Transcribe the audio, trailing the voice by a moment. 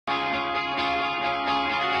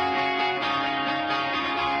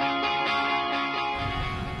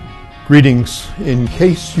Greetings. In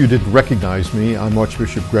case you didn't recognize me, I'm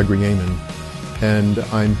Archbishop Gregory Aymond, and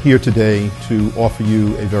I'm here today to offer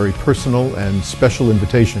you a very personal and special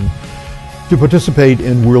invitation to participate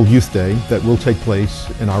in World Youth Day that will take place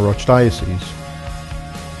in our Archdiocese.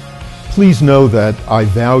 Please know that I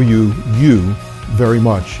value you very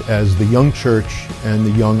much as the young church and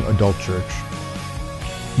the young adult church.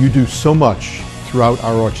 You do so much throughout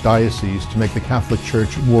our Archdiocese to make the Catholic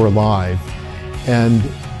Church more alive and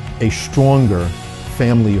a stronger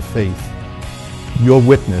family of faith. Your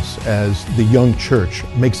witness as the young church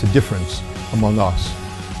makes a difference among us,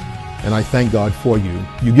 and I thank God for you.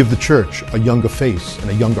 You give the church a younger face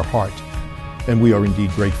and a younger heart, and we are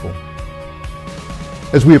indeed grateful.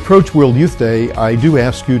 As we approach World Youth Day, I do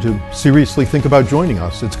ask you to seriously think about joining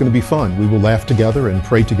us. It's going to be fun. We will laugh together and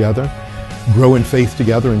pray together, grow in faith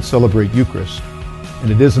together, and celebrate Eucharist.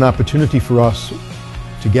 And it is an opportunity for us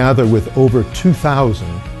to gather with over 2,000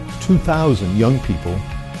 young people,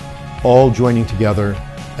 all joining together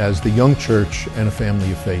as the young church and a family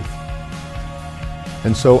of faith.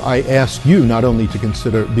 And so I ask you not only to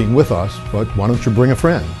consider being with us, but why don't you bring a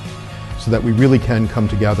friend so that we really can come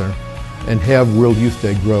together and have World Youth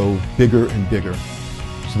Day grow bigger and bigger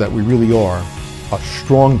so that we really are a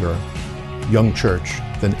stronger young church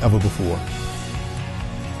than ever before.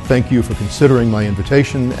 Thank you for considering my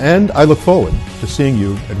invitation, and I look forward to seeing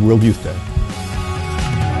you at World Youth Day.